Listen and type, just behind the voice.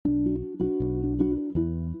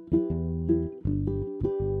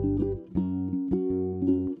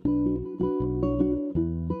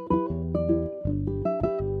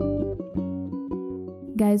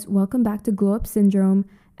guys, welcome back to Glow Up Syndrome,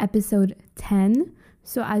 episode 10.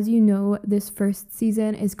 So as you know, this first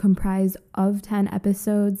season is comprised of 10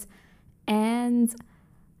 episodes, and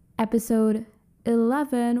episode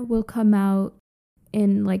 11 will come out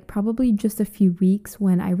in probably just a few weeks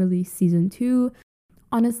when I release season 2.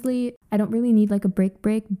 Honestly, I don't really need a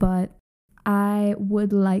break, but I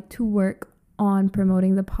would like to work on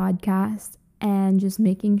promoting the podcast and just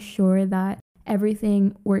making sure that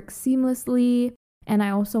everything works seamlessly. And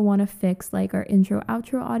I also want to fix our intro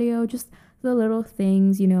outro audio, just the little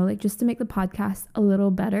things, just to make the podcast a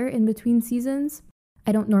little better in between seasons.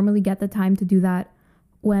 I don't normally get the time to do that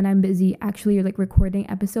when I'm busy actually recording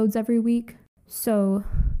episodes every week. So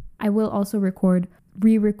I will also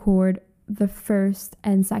re-record the first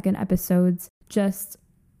and second episodes just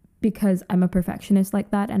because I'm a perfectionist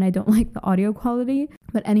like that and I don't like the audio quality.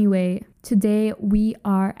 But anyway, today we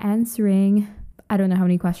are answering, I don't know how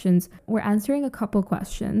many questions. We're answering a couple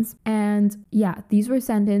questions. And yeah, these were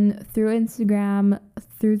sent in through Instagram,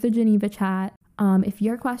 through the Geneva chat. If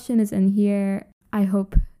your question is in here, I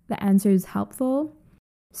hope the answer is helpful.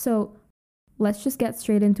 So let's just get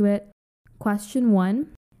straight into it. Question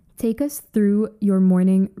 1, take us through your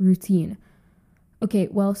morning routine. Okay,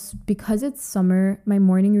 well, because it's summer, my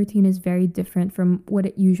morning routine is very different from what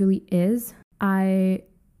it usually is. I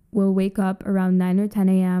will wake up around 9 or 10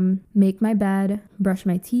 a.m., make my bed, brush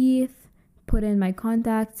my teeth, put in my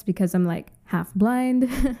contacts because I'm half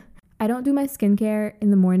blind. I don't do my skincare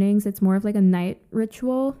in the mornings. It's more of a night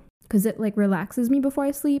ritual because it relaxes me before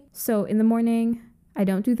I sleep. So in the morning, I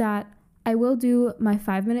don't do that. I will do my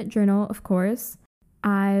 5-minute journal, of course.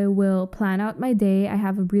 I will plan out my day. I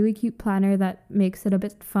have a really cute planner that makes it a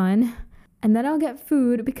bit fun. And then I'll get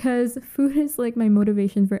food because food is my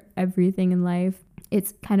motivation for everything in life.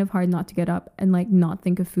 It's kind of hard not to get up and not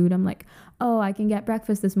think of food. I'm oh, I can get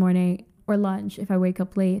breakfast this morning or lunch if I wake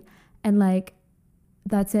up late. And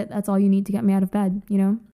that's it. That's all you need to get me out of bed,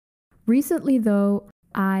 Recently though,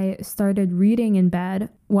 I started reading in bed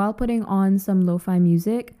while putting on some lo-fi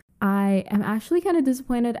music. I am actually kind of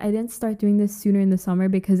disappointed I didn't start doing this sooner in the summer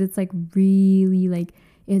because it's really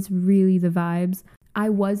it's really the vibes. I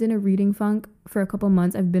was in a reading funk for a couple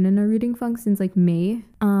months. I've been in a reading funk since May.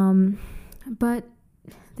 But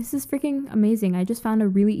this is freaking amazing. I just found a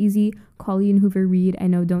really easy Colleen Hoover read. I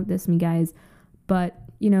know, don't diss me guys, but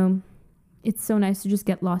it's so nice to just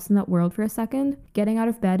get lost in that world for a second. Getting out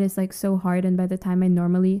of bed is so hard, and by the time I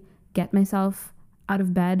normally get myself out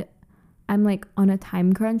of bed, I'm on a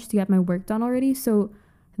time crunch to get my work done already. So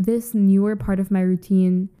this newer part of my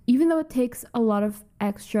routine, even though it takes a lot of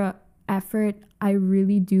extra effort, I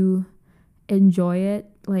really do enjoy it,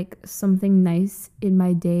 something nice in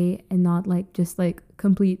my day and not just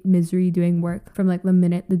complete misery doing work from the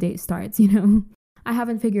minute the day starts, I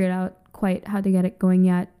haven't figured out quite how to get it going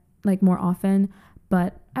yet, more often,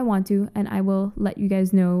 but I want to, and I will let you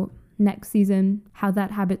guys know next season how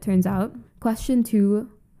that habit turns out. Question 2,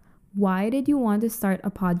 why did you want to start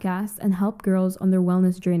a podcast and help girls on their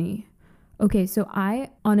wellness journey? Okay, so I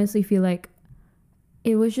honestly feel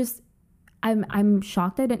it was just, I'm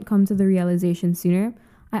shocked I didn't come to the realization sooner.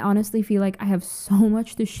 I honestly feel I have so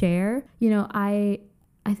much to share. I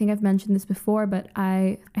think I've mentioned this before, but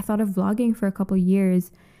I thought of vlogging for a couple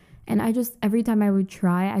years, and I just, every time I would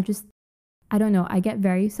try, I don't know, I get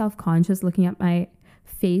very self-conscious looking at my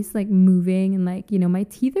face moving, and my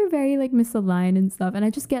teeth are very misaligned and stuff,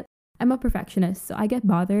 and I'm a perfectionist, so I get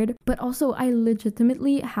bothered. But also I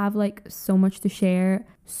legitimately have so much to share.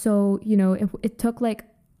 So, it took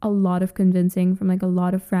a lot of convincing from a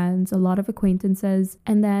lot of friends, a lot of acquaintances.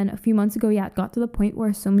 And then a few months ago, it got to the point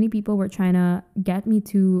where so many people were trying to get me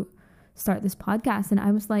to start this podcast. And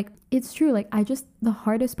I was it's true. The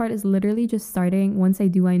hardest part is literally just starting. Once I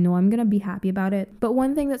do, I know I'm going to be happy about it. But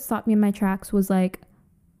one thing that stopped me in my tracks was at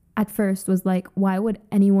first was why would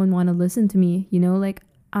anyone want to listen to me?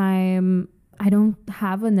 I don't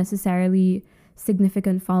have a necessarily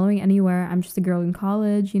significant following anywhere. I'm just a girl in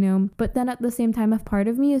college, But then at the same time, a part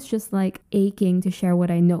of me is just aching to share what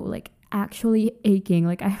I know, actually aching.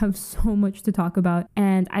 I have so much to talk about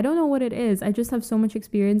and I don't know what it is. I just have so much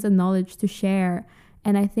experience and knowledge to share.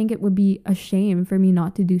 And I think it would be a shame for me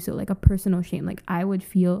not to do so, a personal shame. I would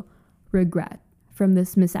feel regret from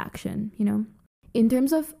this misaction, In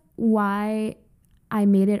terms of why I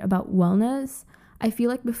made it about wellness, I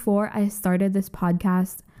feel before I started this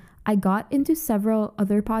podcast, I got into several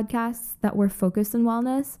other podcasts that were focused on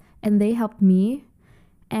wellness and they helped me.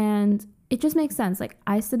 And it just makes sense.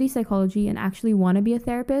 I study psychology and actually want to be a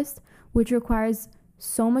therapist, which requires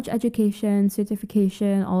so much education,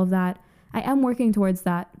 certification, all of that. I am working towards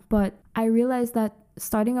that, but I realized that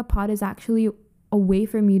starting a pod is actually a way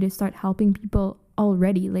for me to start helping people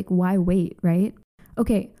already. Like, why wait, right?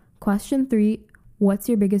 Okay, question 3. What's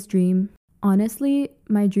your biggest dream? Honestly,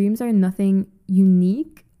 my dreams are nothing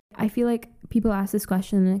unique. I feel like people ask this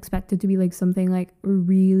question and expect it to be like something like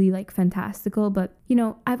really like fantastical. But, you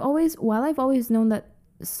know, I've always known that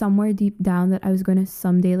somewhere deep down that I was going to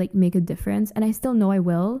someday like make a difference, and I still know I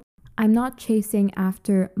will. I'm not chasing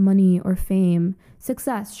after money or fame.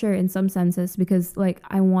 Success, sure, in some senses, because like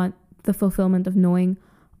I want the fulfillment of knowing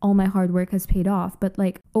all my hard work has paid off. But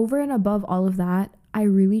like over and above all of that, I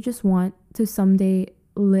really just want to someday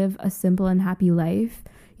live a simple and happy life,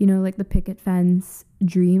 you know, like the picket fence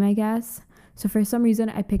dream, I guess. So for some reason,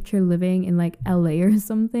 I picture living in like LA or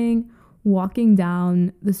something, walking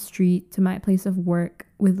down the street to my place of work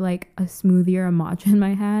with like a smoothie or a matcha in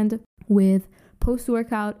my hand, with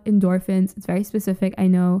post-workout endorphins. It's very specific, I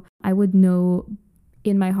know. I would know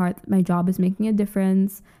in my heart that my job is making a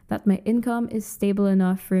difference, that my income is stable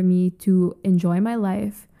enough for me to enjoy my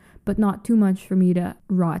life, but not too much for me to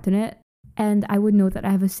rot in it. And I would know that I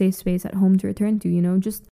have a safe space at home to return to, you know,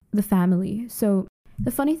 just the family. So the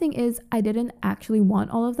funny thing is, I didn't actually want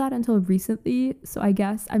all of that until recently. So I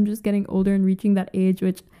guess I'm just getting older and reaching that age,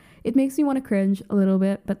 which it makes me want to cringe a little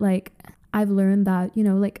bit. But like, I've learned that, you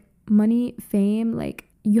know, like money, fame, like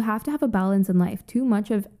you have to have a balance in life. Too much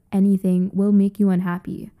of anything will make you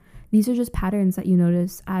unhappy. These are just patterns that you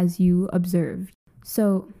notice as you observe.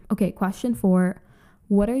 So, okay, question 4.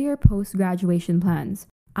 What are your post-graduation plans?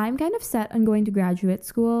 I'm kind of set on going to graduate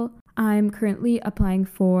school. I'm currently applying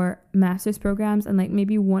for master's programs and like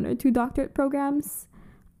maybe 1 or 2 doctorate programs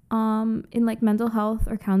in like mental health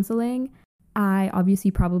or counseling. I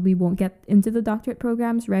obviously probably won't get into the doctorate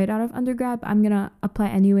programs right out of undergrad, but I'm gonna apply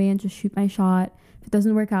anyway and just shoot my shot. If it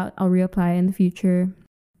doesn't work out, I'll reapply in the future.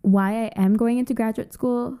 Why I am going into graduate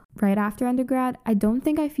school right after undergrad, I don't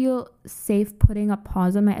think I feel safe putting a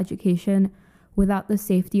pause on my education without the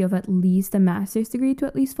safety of at least a master's degree to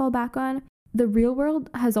at least fall back on. The real world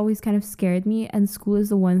has always kind of scared me, and school is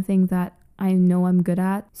the one thing that I know I'm good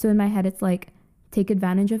at. So in my head, it's like, take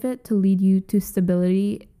advantage of it to lead you to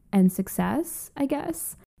stability and success, I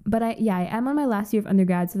guess. But I am on my last year of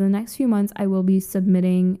undergrad, so the next few months I will be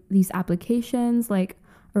submitting these applications like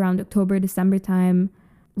around October, December time.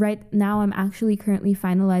 Right now I'm actually currently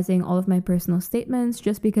finalizing all of my personal statements,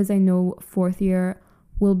 just because I know 4th year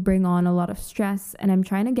will bring on a lot of stress, and I'm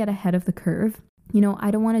trying to get ahead of the curve. You know,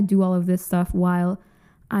 I don't want to do all of this stuff while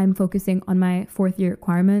I'm focusing on my 4th year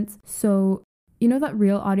requirements. So, you know that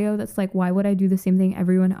real audio that's like, why would I do the same thing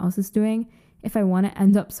everyone else is doing if I want to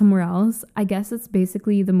end up somewhere else? I guess it's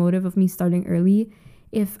basically the motive of me starting early.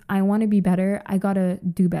 If I want to be better, I gotta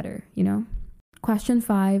do better, you know? Question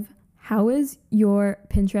 5. How is your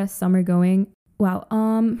Pinterest summer going? Wow,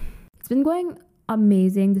 it's been going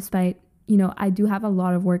amazing despite, you know, I do have a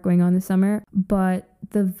lot of work going on this summer, but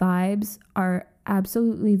the vibes are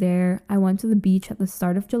absolutely there. I went to the beach at the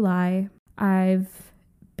start of July. I've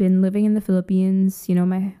been living in the Philippines, you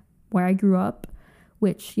know, where I grew up,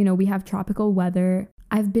 which, you know, we have tropical weather.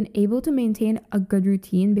 I've been able to maintain a good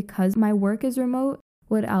routine because my work is remote.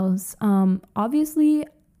 What else? Obviously,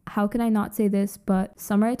 how can I not say this, but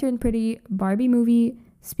Summer I Turned Pretty, Barbie movie,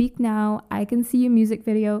 Speak Now, I Can See You music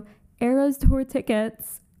video, Eras tour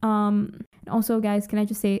tickets. Also, guys, can I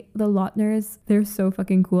just say, the Lautners, they're so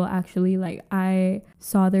fucking cool, actually. Like, I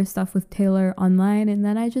saw their stuff with Taylor online, and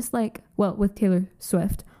then I just with Taylor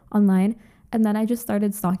Swift online, and then I just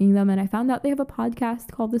started stalking them, and I found out they have a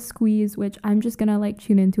podcast called The Squeeze, which I'm just gonna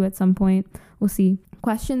tune into at some point. We'll see.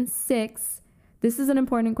 Question 6. This is an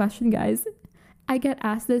important question, guys. I get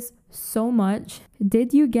asked this so much.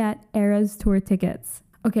 Did you get Eras tour tickets?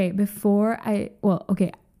 Okay,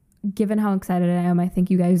 given how excited I am, I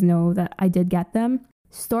think you guys know that I did get them.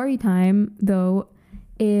 Story time, though,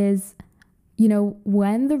 is, you know,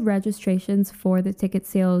 when the registrations for the ticket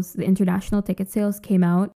sales, the international ticket sales came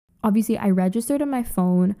out, obviously I registered on my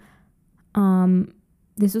phone.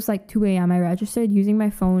 This was like 2 a.m. I registered using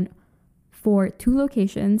my phone for 2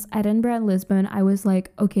 locations, Edinburgh and Lisbon. I was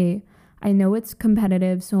like, okay, I know it's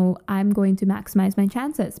competitive, so I'm going to maximize my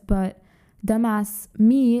chances. But dumbass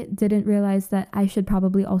me didn't realize that I should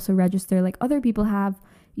probably also register like other people have,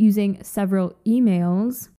 using several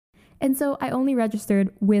emails. And so I only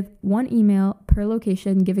registered with 1 email per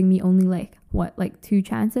location, giving me only 2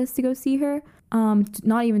 chances to go see her.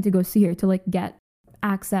 Not even to go see her, to get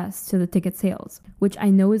access to the ticket sales, which I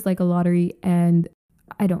know is like a lottery, and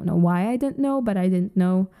I don't know why I didn't know, but I didn't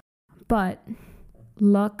know. But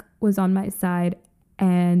luck was on my side,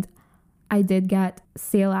 and I did get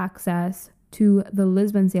sale access to the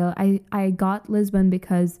Lisbon sale. I got Lisbon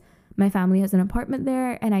because my family has an apartment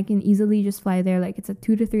there and I can easily just fly there. Like it's a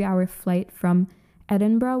 2 to 3 hour flight from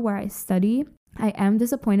Edinburgh where I study. I am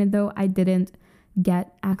disappointed though I didn't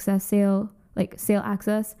get sale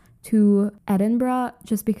access to Edinburgh,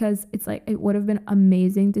 just because it's like it would have been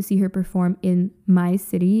amazing to see her perform in my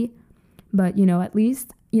city. But at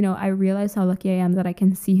least I realize how lucky I am that I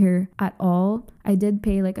can see her at all. I did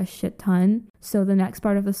pay like a shit ton. So the next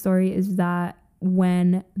part of the story is that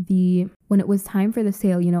when it was time for the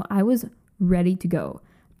sale, I was ready to go.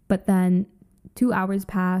 But then 2 hours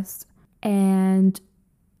passed and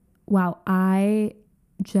wow, I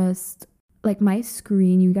just like my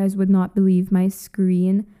screen, you guys would not believe, my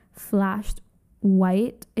screen flashed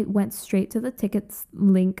white. It went straight to the tickets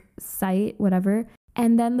link site, whatever.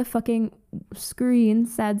 And then the fucking screen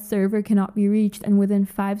said server cannot be reached. And within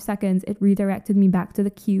 5 seconds, it redirected me back to the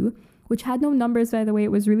queue, which had no numbers, by the way.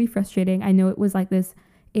 It was really frustrating. I know it was like this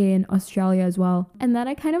in Australia as well. And then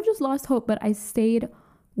I kind of just lost hope, but I stayed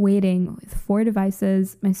waiting with 4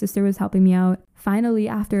 devices. My sister was helping me out. Finally,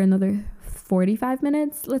 after another 45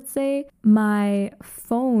 minutes, let's say, my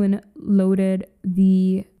phone loaded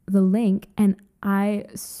the link and I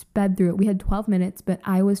sped through it. We had 12 minutes, but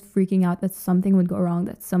I was freaking out that something would go wrong,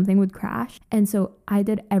 that something would crash. And so I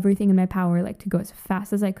did everything in my power, like to go as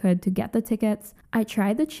fast as I could to get the tickets. I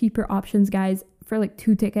tried the cheaper options, guys, for like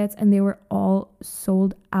 2 tickets and they were all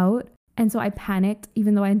sold out. And so I panicked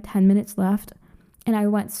even though I had 10 minutes left. And I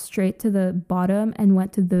went straight to the bottom and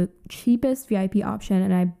went to the cheapest VIP option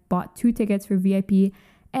and I bought 2 tickets for VIP.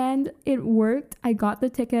 And it worked. I got the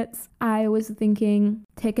tickets. I was thinking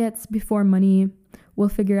tickets before money. We'll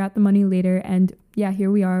figure out the money later. And yeah, here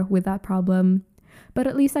we are with that problem. But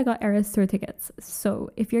at least I got Eras Tour tickets.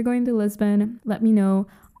 So if you're going to Lisbon, let me know.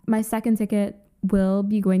 My second ticket will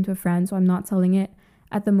be going to a friend, so I'm not selling it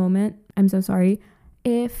at the moment. I'm so sorry.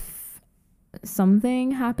 If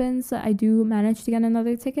something happens, I do manage to get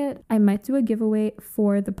another ticket, I might do a giveaway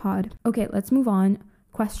for the pod. Okay, let's move on.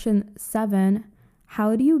 Question 7.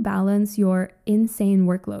 How do you balance your insane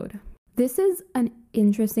workload? This is an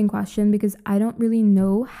interesting question because I don't really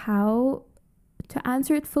know how to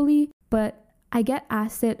answer it fully, but I get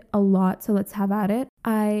asked it a lot, so let's have at it.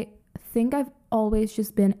 I think I've always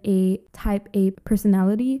just been a type A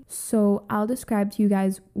personality, so I'll describe to you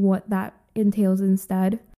guys what that entails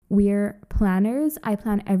instead. We're planners. I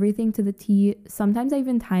plan everything to the T. Sometimes I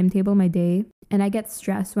even timetable my day. And I get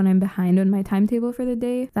stressed when I'm behind on my timetable for the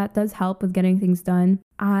day. That does help with getting things done.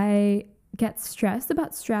 I get stressed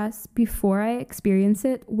about stress before I experience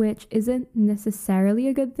it, which isn't necessarily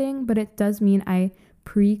a good thing, but it does mean I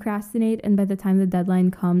procrastinate. And by the time the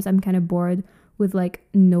deadline comes, I'm kind of bored with like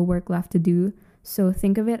no work left to do. So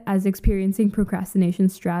think of it as experiencing procrastination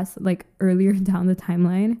stress like earlier down the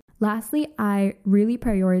timeline. Lastly, I really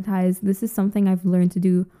prioritize. This is something I've learned to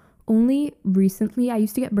do only recently. I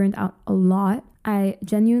used to get burnt out a lot. I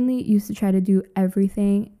genuinely used to try to do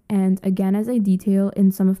everything. And again, as I detail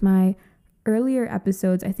in some of my earlier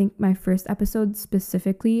episodes, I think my first episode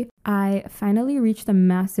specifically, I finally reached a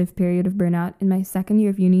massive period of burnout in my second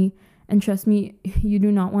year of uni. And trust me, you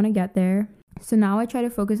do not want to get there. So now I try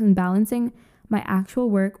to focus on balancing my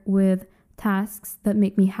actual work with tasks that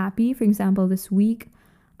make me happy. For example, this week,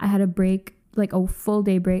 I had a break, like a full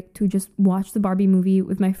day break to just watch the Barbie movie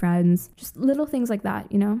with my friends. Just little things like that,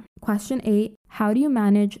 Question 8, how do you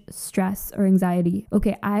manage stress or anxiety?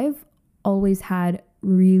 Okay, I've always had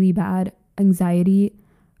really bad anxiety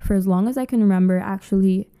for as long as I can remember,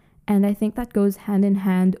 actually. And I think that goes hand in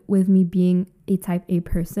hand with me being a type A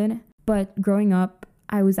person. But growing up,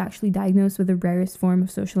 I was actually diagnosed with the rarest form of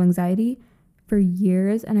social anxiety for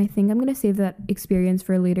years. And I think I'm going to save that experience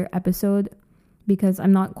for a later episode, because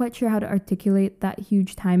I'm not quite sure how to articulate that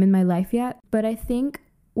huge time in my life yet. But I think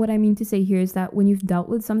what I mean to say here is that when you've dealt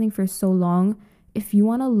with something for so long, if you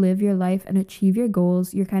want to live your life and achieve your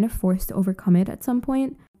goals, you're kind of forced to overcome it at some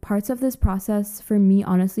point. Parts of this process, for me,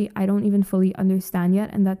 honestly, I don't even fully understand yet.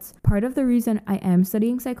 And that's part of the reason I am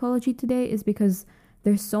studying psychology today, is because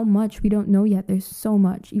there's so much we don't know yet. There's so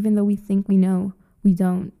much, even though we think we know, we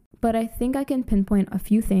don't. But I think I can pinpoint a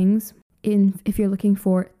few things if you're looking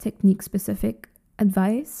for technique-specific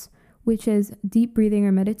advice, which is deep breathing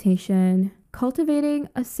or meditation, cultivating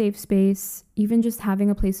a safe space, even just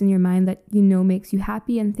having a place in your mind that makes you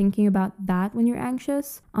happy and thinking about that when you're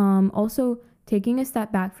anxious. Also taking a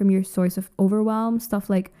step back from your source of overwhelm,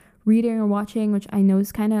 stuff like reading or watching, which I know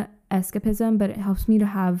is kind of escapism, but it helps me to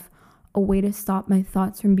have a way to stop my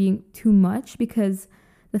thoughts from being too much, because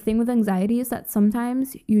the thing with anxiety is that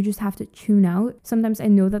sometimes you just have to tune out. Sometimes I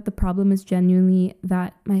know that the problem is genuinely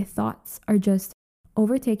that my thoughts are just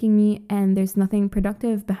overtaking me and there's nothing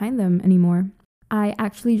productive behind them anymore. I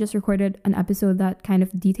actually just recorded an episode that kind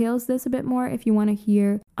of details this a bit more. If you want to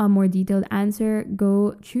hear a more detailed answer,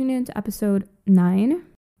 go tune into episode 9.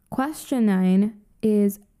 Question 9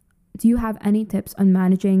 is, do you have any tips on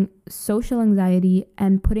managing social anxiety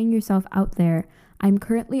and putting yourself out there? I'm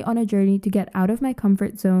currently on a journey to get out of my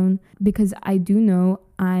comfort zone because I do know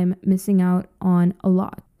I'm missing out on a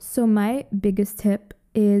lot. So my biggest tip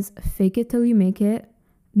is fake it till you make it.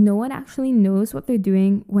 No one actually knows what they're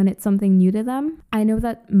doing when it's something new to them. I know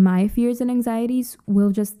that my fears and anxieties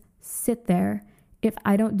will just sit there. If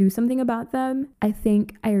I don't do something about them, I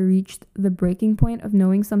think I reached the breaking point of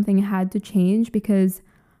knowing something had to change, because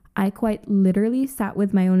I quite literally sat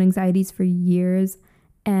with my own anxieties for years,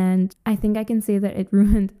 and I think I can say that it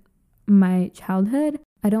ruined my childhood.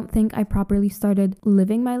 I don't think I properly started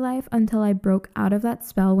living my life until I broke out of that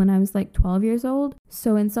spell when I was like 12 years old.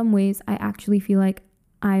 So in some ways, I actually feel like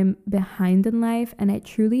I'm behind in life, and I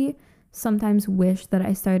truly sometimes wish that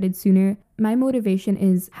I started sooner. My motivation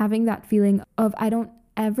is having that feeling of I don't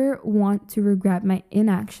ever want to regret my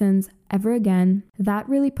inactions ever again. That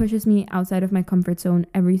really pushes me outside of my comfort zone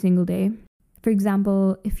every single day. For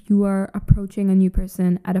example, if you are approaching a new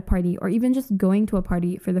person at a party, or even just going to a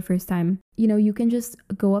party for the first time, you can just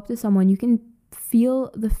go up to someone, you can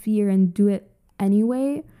feel the fear and do it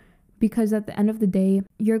anyway, because at the end of the day,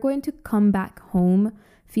 you're going to come back home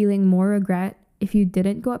feeling more regret if you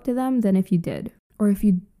didn't go up to them than if you did, or if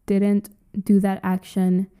you didn't do that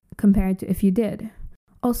action compared to if you did.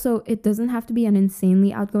 Also, it doesn't have to be an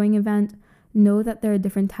insanely outgoing event. Know that there are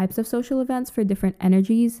different types of social events for different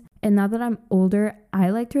energies. And now that I'm older, I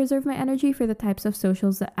like to reserve my energy for the types of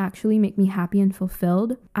socials that actually make me happy and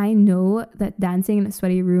fulfilled. I know that dancing in a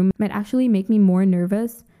sweaty room might actually make me more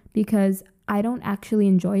nervous because I don't actually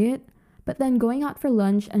enjoy it. But then going out for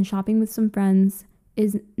lunch and shopping with some friends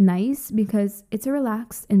is nice because it's a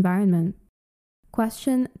relaxed environment.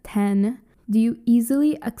 Question 10. Do you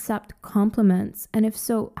easily accept compliments? And if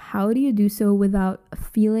so, how do you do so without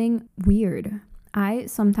feeling weird? I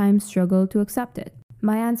sometimes struggle to accept it.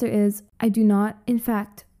 My answer is I do not, in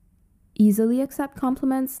fact, easily accept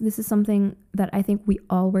compliments. This is something that I think we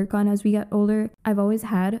all work on as we get older. I've always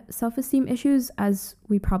had self-esteem issues, as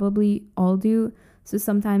we probably all do. So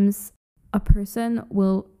sometimes a person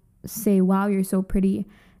will say, wow, you're so pretty.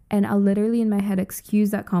 And I'll literally in my head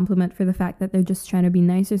excuse that compliment for the fact that they're just trying to be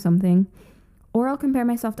nice or something. Or I'll compare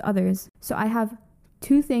myself to others. So I have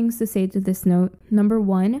 2 things to say to this note. Number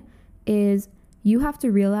 1 is you have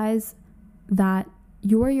to realize that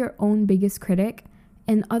you are your own biggest critic,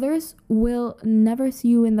 and others will never see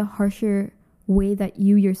you in the harsher way that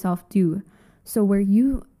you yourself do. So where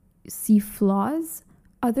you see flaws,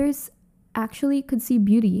 others actually could see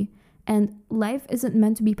beauty. And life isn't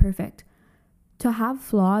meant to be perfect. To have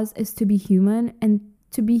flaws is to be human, and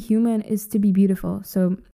to be human is to be beautiful.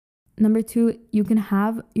 So number 2, you can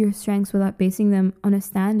have your strengths without basing them on a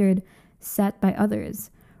standard set by others.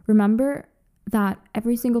 Remember that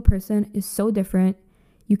every single person is so different.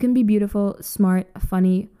 You can be beautiful, smart,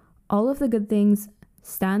 funny, all of the good things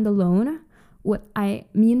stand alone. What I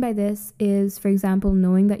mean by this is, for example,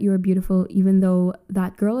 knowing that you are beautiful even though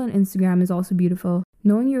that girl on Instagram is also beautiful.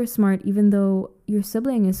 Knowing you're smart even though your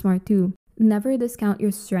sibling is smart too. Never discount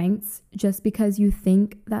your strengths just because you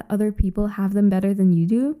think that other people have them better than you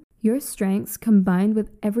do. Your strengths combined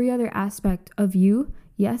with every other aspect of you,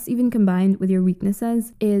 yes, even combined with your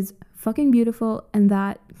weaknesses, is fucking beautiful, and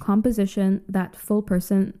that composition, that full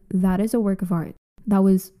person, that is a work of art. That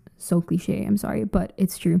was so cliche, I'm sorry, but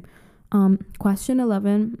it's true. Question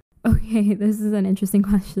 11. Okay, this is an interesting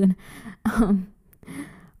question.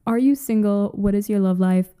 Are you single? What is your love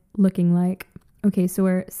life looking like? Okay, so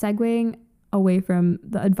we're segueing away from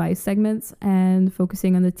the advice segments and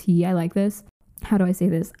focusing on the tea. I like this. How do I say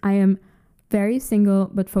this? I am very single,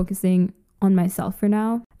 but focusing on myself for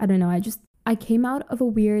now. I don't know. I came out of a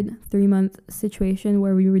weird 3-month situation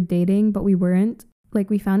where we were dating, but we weren't. Like,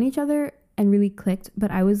 we found each other and really clicked, but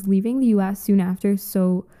I was leaving the US soon after,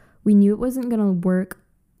 so we knew it wasn't gonna work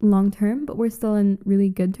long term, but we're still in really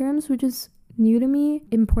good terms, which is new to me.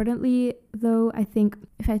 Importantly, though, I think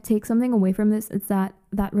if I take something away from this, it's that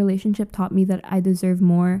relationship taught me that I deserve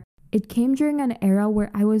more. It came during an era where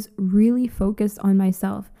I was really focused on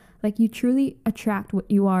myself. Like, you truly attract what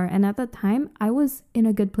you are. And at that time, I was in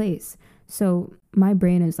a good place. So my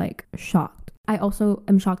brain is like shocked. I also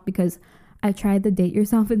am shocked because I tried the Date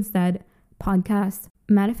Yourself Instead podcast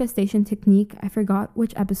manifestation technique. I forgot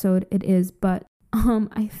which episode it is, but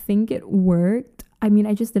I think it worked. I mean,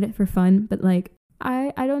 I just did it for fun, but like,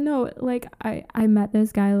 I don't know. Like, I met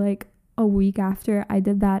this guy like a week after I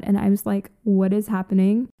did that, and I was like, what is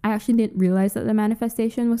happening? I actually didn't realize that the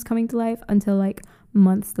manifestation was coming to life until like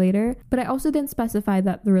months later. But I also didn't specify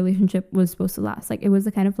that the relationship was supposed to last. Like, it was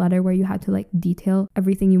the kind of letter where you had to like detail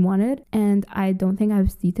everything you wanted, and I don't think I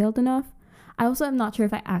was detailed enough. I also am not sure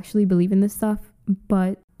if I actually believe in this stuff,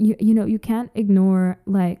 but you know, you can't ignore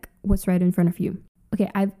like what's right in front of you. Okay,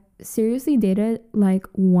 I've seriously dated like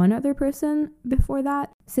one other person before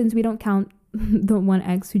that, since we don't count the one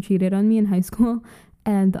ex who cheated on me in high school,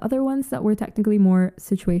 and the other ones that were technically more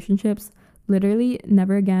situationships. Literally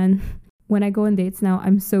never again. When I go on dates now,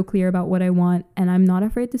 I'm so clear about what I want, and I'm not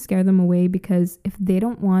afraid to scare them away, because if they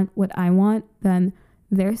don't want what I want, then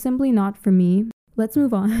they're simply not for me. Let's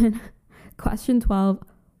move on. Question 12.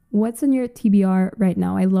 What's in your TBR right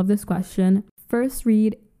now? I love this question. First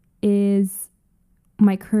read is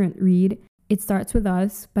my current read. It Starts With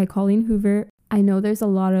Us by Colleen Hoover. I know there's a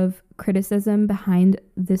lot of criticism behind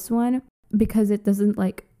this one because it doesn't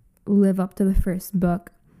like live up to the first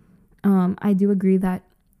book. I do agree that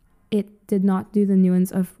it did not do the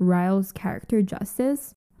nuance of Ryle's character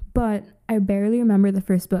justice, but I barely remember the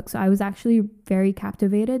first book, so I was actually very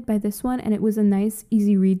captivated by this one, and it was a nice,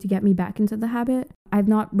 easy read to get me back into the habit. I've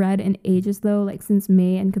not read in ages though, like since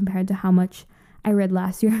May, and compared to how much I read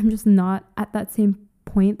last year, I'm just not at that same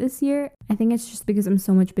point this year. I think it's just because I'm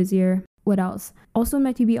so much busier. What else? Also in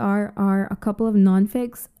my TBR are a couple of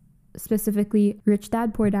non-fics, specifically Rich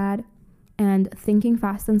Dad, Poor Dad and Thinking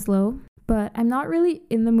Fast and Slow. But I'm not really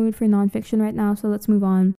in the mood for nonfiction right now, so let's move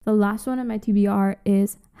on. The last one on my TBR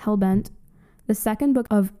is Hellbent, the second book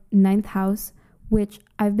of Ninth House, which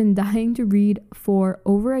I've been dying to read for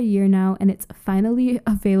over a year now, and it's finally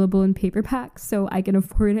available in paperback, so I can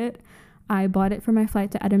afford it. I bought it for my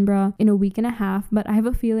flight to Edinburgh in a week and a half, but I have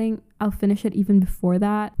a feeling I'll finish it even before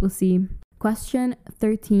that. We'll see. Question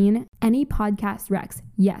 13. Any podcast recs?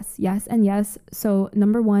 Yes, and yes. So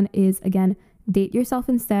number 1 is, again, date yourself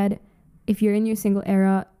instead. If you're in your single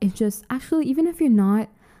era, it just, actually, even if you're not,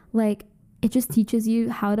 like, it just teaches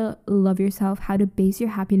you how to love yourself, how to base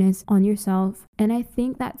your happiness on yourself. And I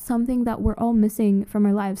think that's something that we're all missing from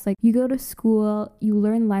our lives. Like, you go to school, you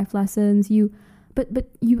learn life lessons, but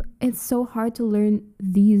it's so hard to learn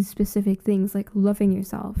these specific things, like loving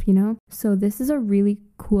yourself, you know? So this is a really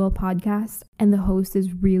cool podcast, and the host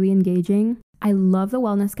is really engaging. I love the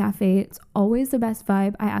Wellness Cafe. It's always the best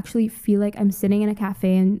vibe. I actually feel like I'm sitting in a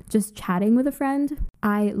cafe and just chatting with a friend.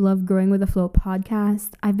 I love Growing with the Flow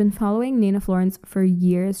podcast. I've been following Nina Florence for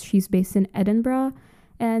years. She's based in Edinburgh,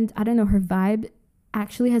 and I don't know, her vibe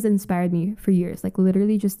actually has inspired me for years, like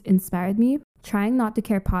literally just inspired me. Trying Not to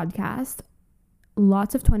Care podcast.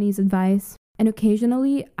 Lots of 20s advice, and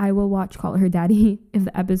occasionally I will watch Call Her Daddy if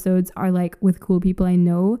the episodes are like with cool people I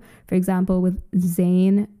know. For example, with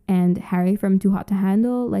Zayn and Harry from Too Hot to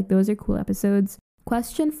Handle. Like, those are cool episodes.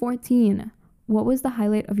 Question 14. What was the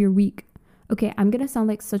highlight of your week? Okay, I'm gonna sound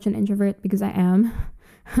like such an introvert because I am.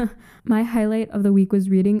 My highlight of the week was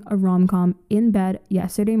reading a rom-com in bed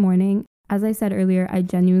yesterday morning. As I said earlier, I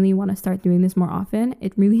genuinely want to start doing this more often.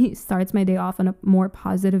 It really starts my day off on a more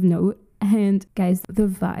positive note. And guys, the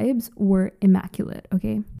vibes were immaculate,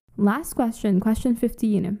 okay? Last question, question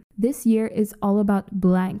 15. This year is all about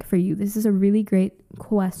blank for you. This is a really great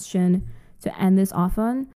question to end this off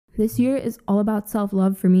on. This year is all about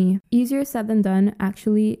self-love for me. Easier said than done,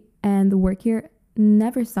 actually, and the work here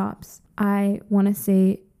never stops. I want to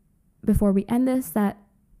say before we end this that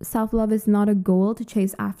self-love is not a goal to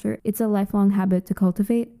chase after. It's a lifelong habit to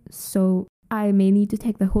cultivate. So I may need to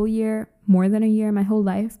take the whole year, more than a year, my whole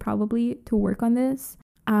life probably, to work on this.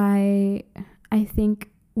 I think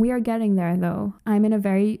we are getting there though. I'm in a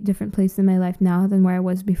very different place in my life now than where I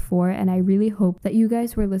was before, and I really hope that you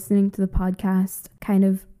guys who are listening to the podcast kind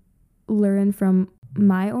of learn from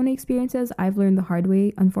my own experiences. I've learned the hard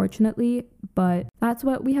way, unfortunately, but that's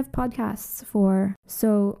what we have podcasts for.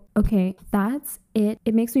 So, okay, that's it.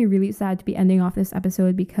 It makes me really sad to be ending off this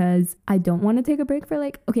episode because I don't want to take a break for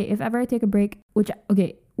if ever I take a break,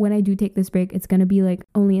 when I do take this break, it's gonna be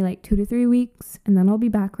only 2 to 3 weeks, and then I'll be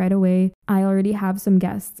back right away. I already have some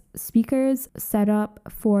guest speakers set up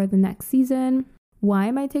for the next season. Why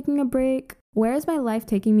am I taking a break? Where is my life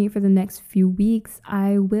taking me for the next few weeks?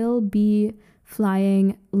 I will be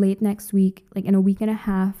flying late next week, in a week and a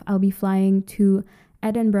half. I'll be flying to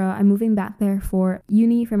Edinburgh. I'm moving back there for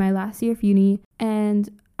uni, for my last year of uni, and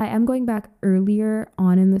I am going back earlier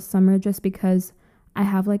on in the summer just because I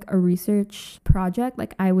have a research project.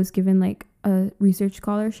 I was given a research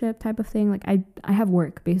scholarship type of thing. I have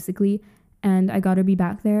work basically, and I gotta be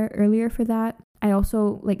back there earlier for that. I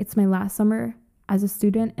also it's my last summer as a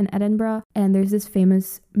student in Edinburgh, and there's this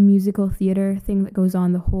famous musical theater thing that goes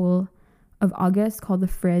on the whole of August called The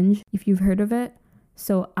Fringe, if you've heard of it.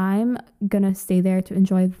 So I'm gonna stay there to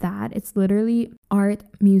enjoy that. It's literally art,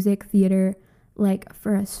 music, theater, like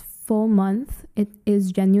for a full month. It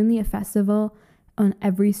is genuinely a festival on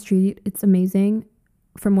every street. It's amazing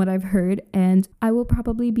from what I've heard, and I will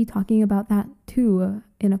probably be talking about that too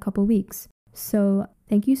in a couple weeks. So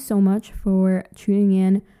thank you so much for tuning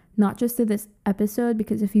in, not just to this episode,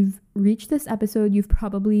 because if you've reached this episode, you've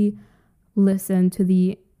probably listened to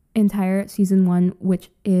the entire season 1, which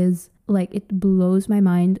is like, it blows my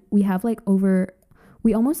mind. We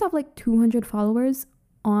almost have like 200 followers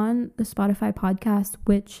on the Spotify podcast,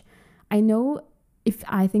 which I know if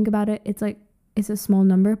I think about it, it's a small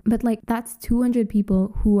number, but like that's 200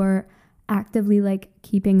 people who are actively like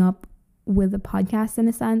keeping up with the podcast in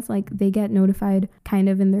a sense. Like they get notified kind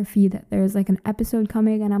of in their feed that there's like an episode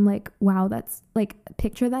coming, and I'm like, wow, that's like,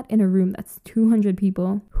 picture that in a room. That's 200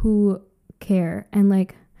 people who care. And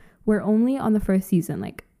like, we're only on the first season,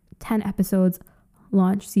 like 10 episodes,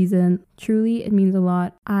 launch season. Truly, it means a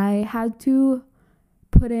lot. I had to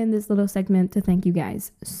put in this little segment to thank you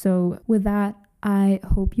guys. So with that, I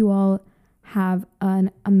hope you all have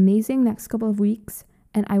an amazing next couple of weeks,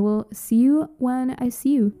 and I will see you when I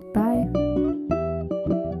see you. Bye.